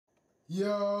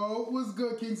Yo, what's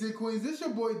good, kings and queens? This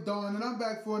your boy Dawn, and I'm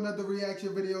back for another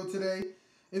reaction video today.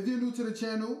 If you're new to the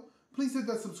channel, please hit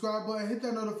that subscribe button, hit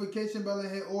that notification bell,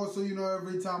 and hit all so you know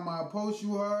every time I post,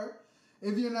 you heard.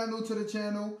 If you're not new to the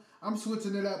channel, I'm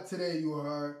switching it up today, you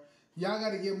heard. Y'all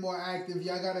gotta get more active.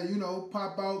 Y'all gotta,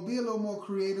 pop out, be a little more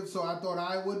creative, so I thought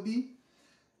I would be.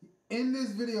 In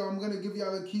this video, I'm gonna give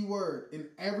y'all a keyword. In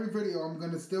every video, I'm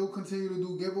gonna still continue to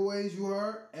do giveaways, you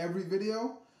heard, every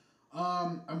video.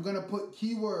 I'm going to put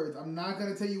keywords. I'm not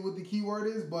going to tell you what the keyword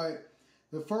is, but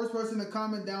the first person to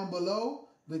comment down below,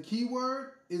 the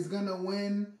keyword is going to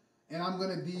win, and I'm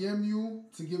going to DM you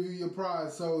to give you your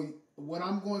prize. So what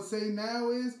I'm going to say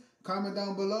now is comment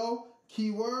down below,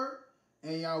 keyword,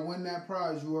 and y'all win that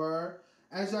prize, you heard.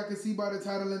 As y'all can see by the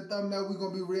title and thumbnail, we're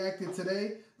going to be reacting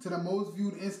today to the most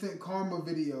viewed instant karma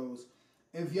videos.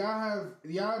 If y'all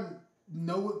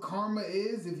know what karma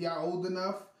is, if y'all old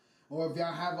enough, or if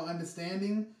y'all have an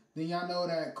understanding, then y'all know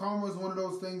that karma is one of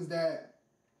those things that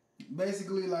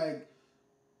basically, like,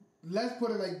 let's put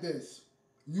it like this.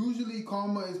 Usually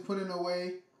karma is put in a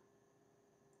way,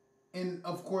 and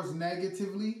of course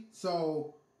negatively.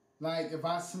 So, like, if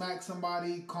I smack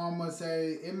somebody, karma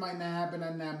say, it might not happen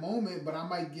in that moment, but I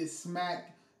might get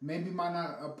smacked. Maybe might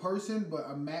not a person, but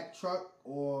a Mack truck,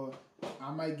 or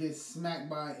I might get smacked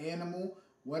by an animal.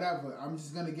 Whatever, I'm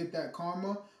just going to get that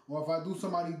karma. Or if I do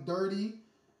somebody dirty,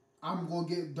 I'm going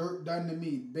to get dirt done to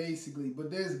me, basically. But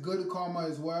there's good karma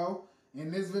as well.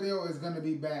 And this video is going to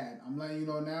be bad. I'm letting you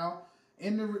know now.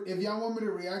 If y'all want me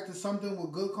to react to something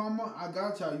with good karma, I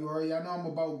got y'all. You heard? Y'all know I'm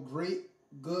about great,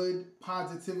 good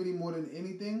positivity more than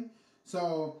anything.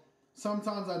 So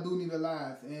sometimes I do need a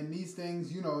laugh. And these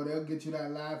things, they'll get you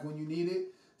that laugh when you need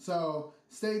it. So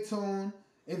stay tuned.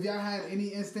 If y'all had any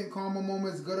instant karma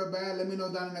moments, good or bad, let me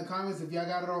know down in the comments. If y'all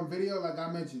got it on video, like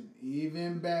I mentioned,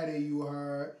 even better, you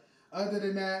heard. Other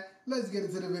than that, let's get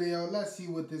into the video. Let's see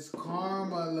what this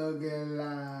karma looking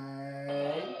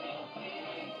like.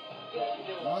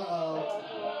 Uh-oh.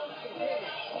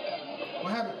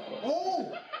 What happened?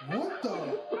 Oh, what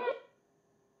the?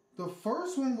 The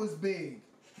first one was big.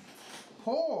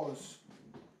 Pause.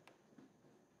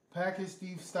 Package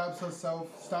thief stops herself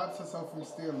from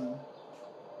stealing.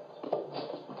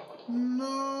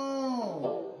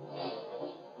 No,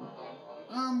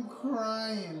 I'm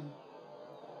crying.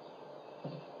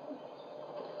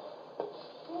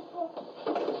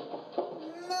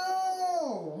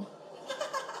 No.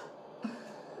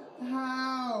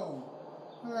 How?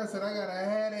 Like I said, I got a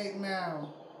headache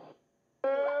now.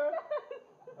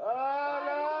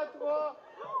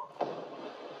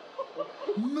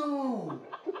 No,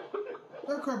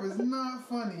 that crap is not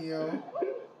funny, yo.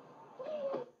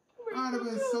 I'd have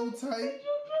been so tight.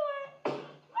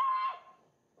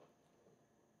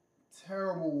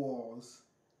 Terrible walls.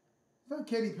 Is that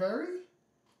Katy Perry?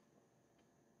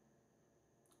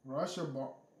 Russia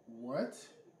ball. What?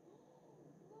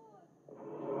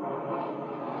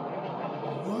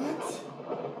 What?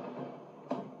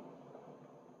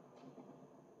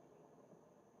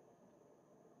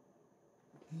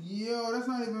 Yo, that's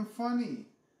not even funny.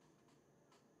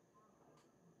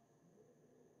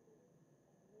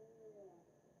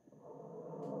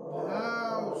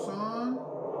 How, son?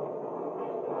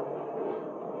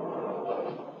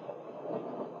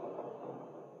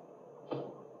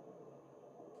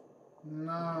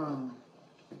 Nah.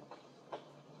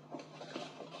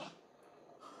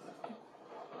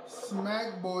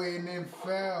 Smack boy and then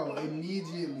fell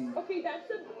immediately. Okay,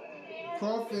 that's a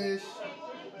crawfish.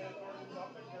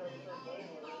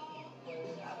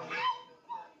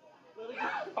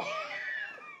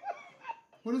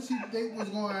 What did she think was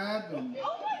going to happen?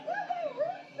 Oh my god,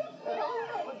 that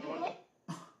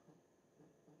hurts.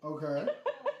 Okay.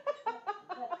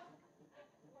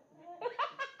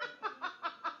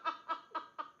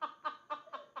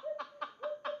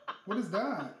 What is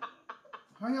that?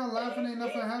 How y'all laughing? Ain't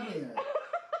nothing happened yet.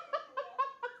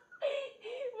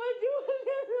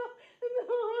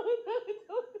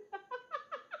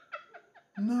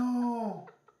 No.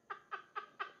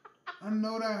 I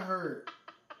know that hurt.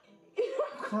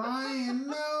 Crying,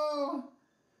 no.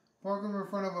 Parking in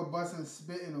front of a bus and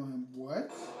spitting on him.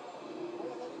 What?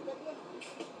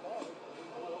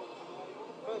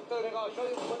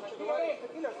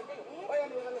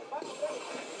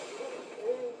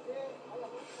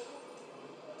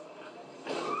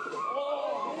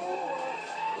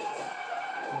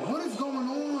 What is going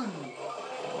on?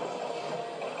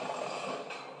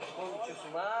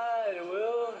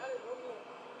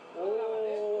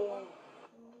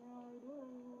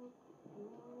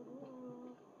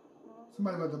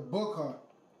 Somebody about to book her.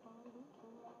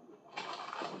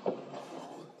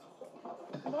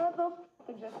 What the f?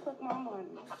 Just took my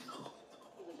money.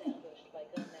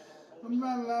 I'm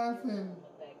not laughing.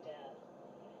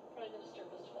 Prime Minister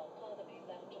Mustafa Al-Kadhimi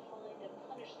vowed to find and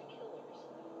punish the killers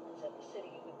and said the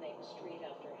city would name a street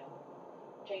after him.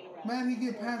 Man, he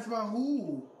get passed by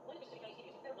who?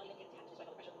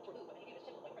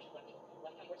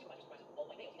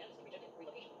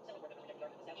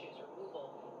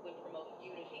 Would promote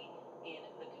unity in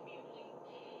the community.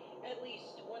 At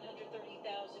least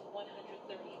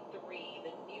 130,133,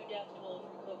 the new death toll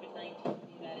from COVID-19 in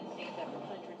the United States after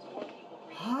hundreds more people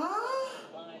breathed their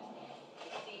lives.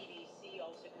 The CDC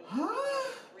also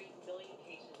confirmed 3 million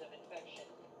cases of infection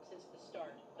since the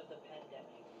start of the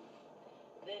pandemic.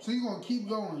 This so you're going to keep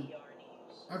going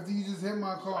after you just hit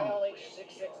my car?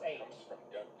 ILH668.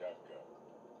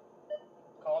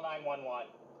 Call 911.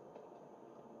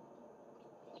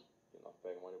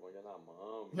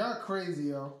 Y'all crazy,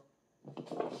 yo.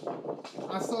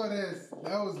 I saw this.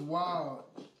 That was wild.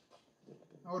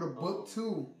 I would have booked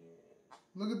too.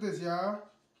 Look at this, y'all.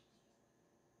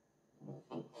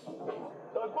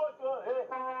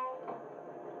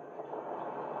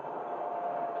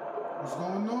 What's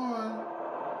going on?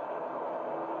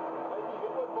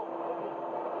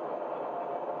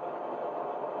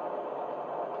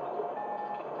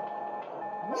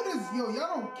 What is, yo,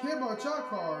 y'all don't care about y'all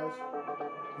cars.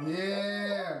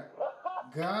 Yeah.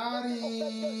 Got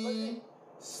him.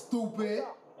 Stupid.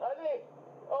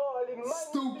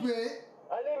 Stupid.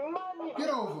 Get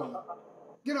over.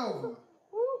 Get over.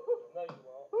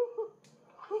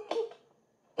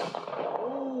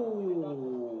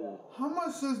 Ooh. How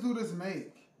much sense do this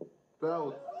make?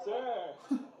 Belt. Sir.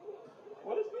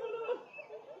 What is going on?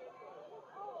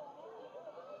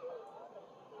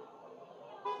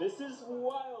 This is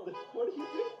wild. What are you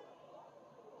doing?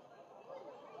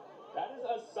 That is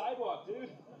a sidewalk, dude.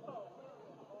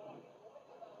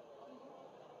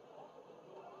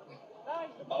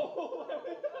 Oh,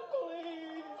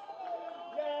 please.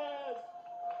 Yes.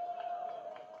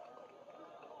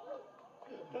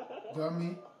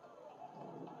 Dummy.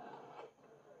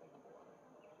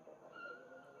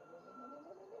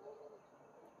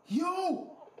 Yo!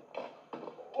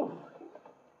 I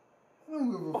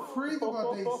don't give a freak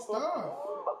about their stuff.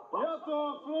 Ja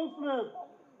toch, vlogflip.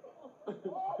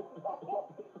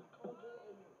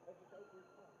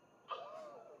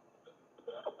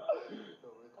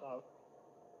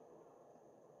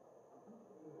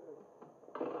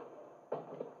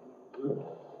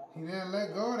 He didn't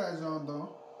let go of that John though.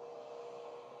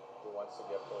 Who wants to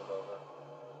get pulled over?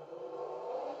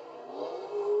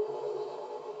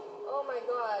 Oh my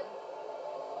god.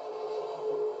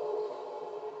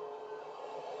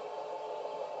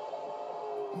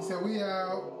 He said, we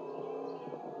out.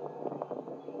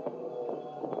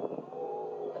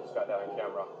 I just got that on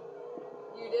camera.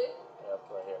 You did? Yeah, it's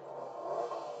right here.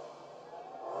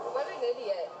 What an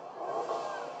idiot.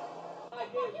 I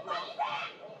want your money back!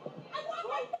 I want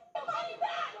my money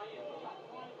back!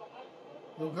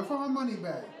 Yo, give her her money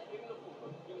back.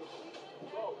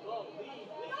 No,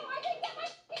 I didn't get my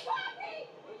coffee!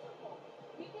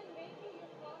 You can make me your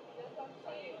coffee, that's what I'm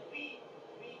saying. Leave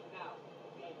now.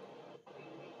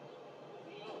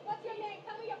 What's your name?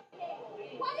 Tell me your name.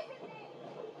 What is his name?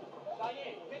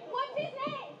 What's his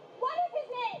name? What is his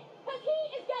name? Because he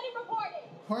is getting reported.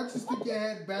 Why don't you stick your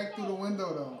head back through the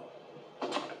window though?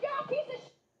 You're a piece of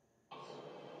shit.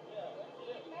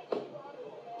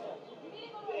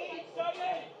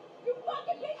 You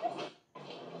fucking piece of shit.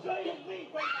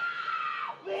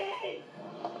 Leave!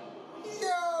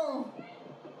 Yo!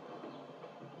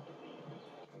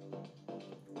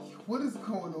 What is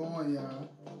going on, y'all?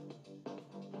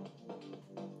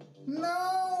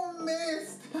 No,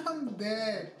 missed. I'm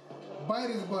dead. Bite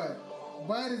his butt.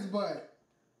 Bite his butt.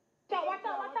 Watch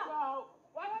out.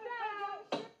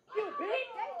 You bitch.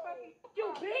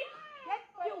 You bitch.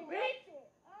 You bitch.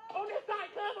 On this side,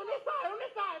 cuz. On this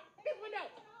side. This window.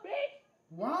 Bitch.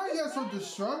 Why are y'all so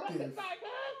destructive?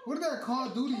 What did that call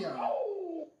do to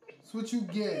y'all? That's what you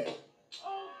get.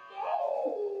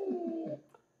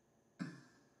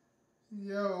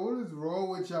 Yo, what is wrong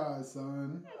with y'all,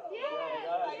 son?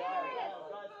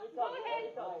 Go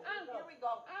ahead.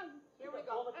 Here we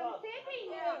go.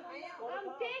 I'm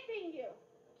tipping you.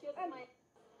 Kiss my...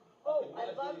 Oh,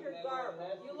 I love your garb.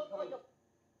 You look like a...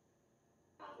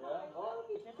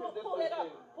 Pull that up.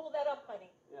 Pull that up, honey.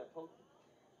 Yeah, pull.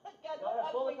 God,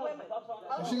 ugly women.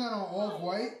 And she got on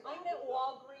off-white? I'm at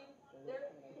Walgreens.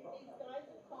 These guys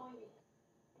are calling me.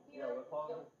 Here.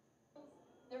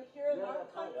 They're here in our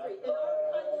country.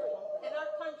 In our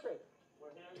country.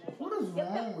 What is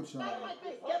wrong with y'all?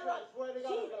 Get her up.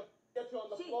 Get you on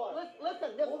the floor.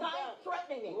 Listen, this guy is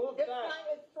threatening me. This guy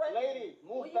is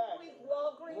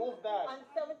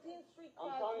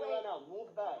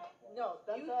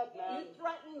You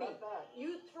threaten me.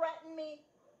 You threaten me.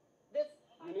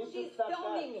 She's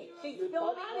filming me. She's filming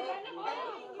me.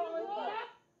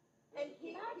 And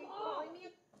he's calling me.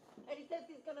 And he says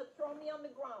he's gonna throw me on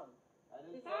the ground.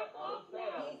 He said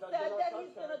that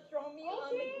he's gonna throw me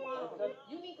on the ground.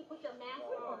 You need to put your mask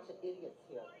on. Bunch of idiots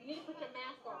here. You need to put your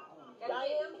mask on.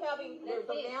 There's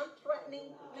a man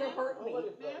threatening to hurt me.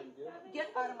 Get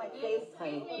out of my face,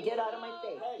 honey. Get out of my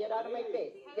face. Get out of my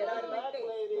face. Get out of my face.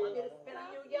 Want me to spit on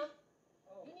you again?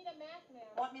 You need a mask, man.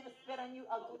 Want me to spit on you,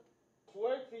 ugly?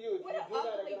 Swear to you, if you do that,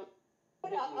 I'm gonna.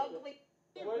 What an ugly.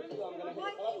 Swear to you, I'm gonna hit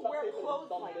Why do you wear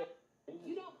clothes like that?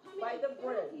 You don't come By in the and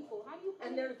bridge. people. How do you come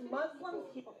And in there's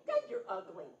Muslims here. God, you're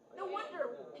ugly. No wonder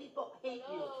people hate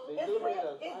you. They do hate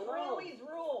us. I know. Israelis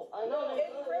rule. I know.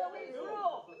 Israelis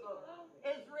rule.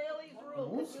 Israelis rule.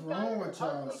 What's You wrong guys with are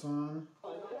y'all, ugly. son?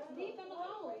 leave them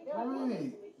alone?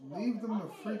 Right. Leave them the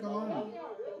freak alone.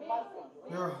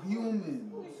 They're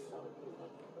humans.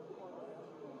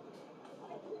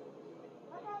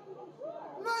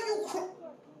 No, you cr-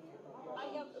 I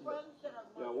have friends that are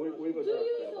Yeah, we would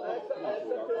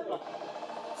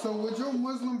So with your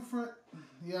Muslim friend,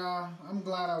 yeah, I'm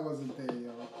glad I wasn't there,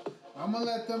 yo. I'm gonna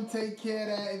let them take care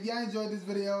of that. If y'all enjoyed this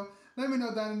video, let me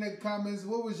know down in the comments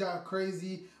what was y'all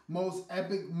crazy, most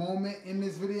epic moment in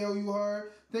this video you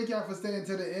heard. Thank y'all for staying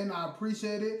to the end. I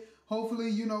appreciate it. Hopefully,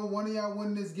 you know, one of y'all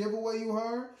win this giveaway you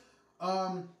heard.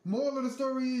 Moral of the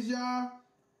story is, y'all,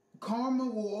 karma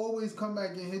will always come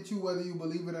back and hit you whether you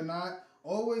believe it or not.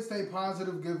 Always stay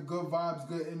positive, give good vibes,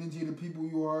 good energy to people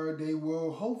you heard. They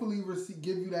will hopefully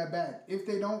give you that back. If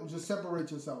they don't, just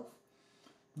separate yourself.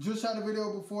 Just shot a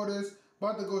video before this.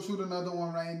 About to go shoot another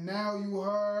one right now, you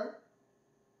heard.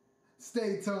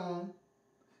 Stay tuned.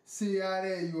 See y'all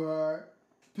there, you heard.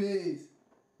 Peace.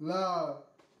 Love.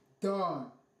 Done.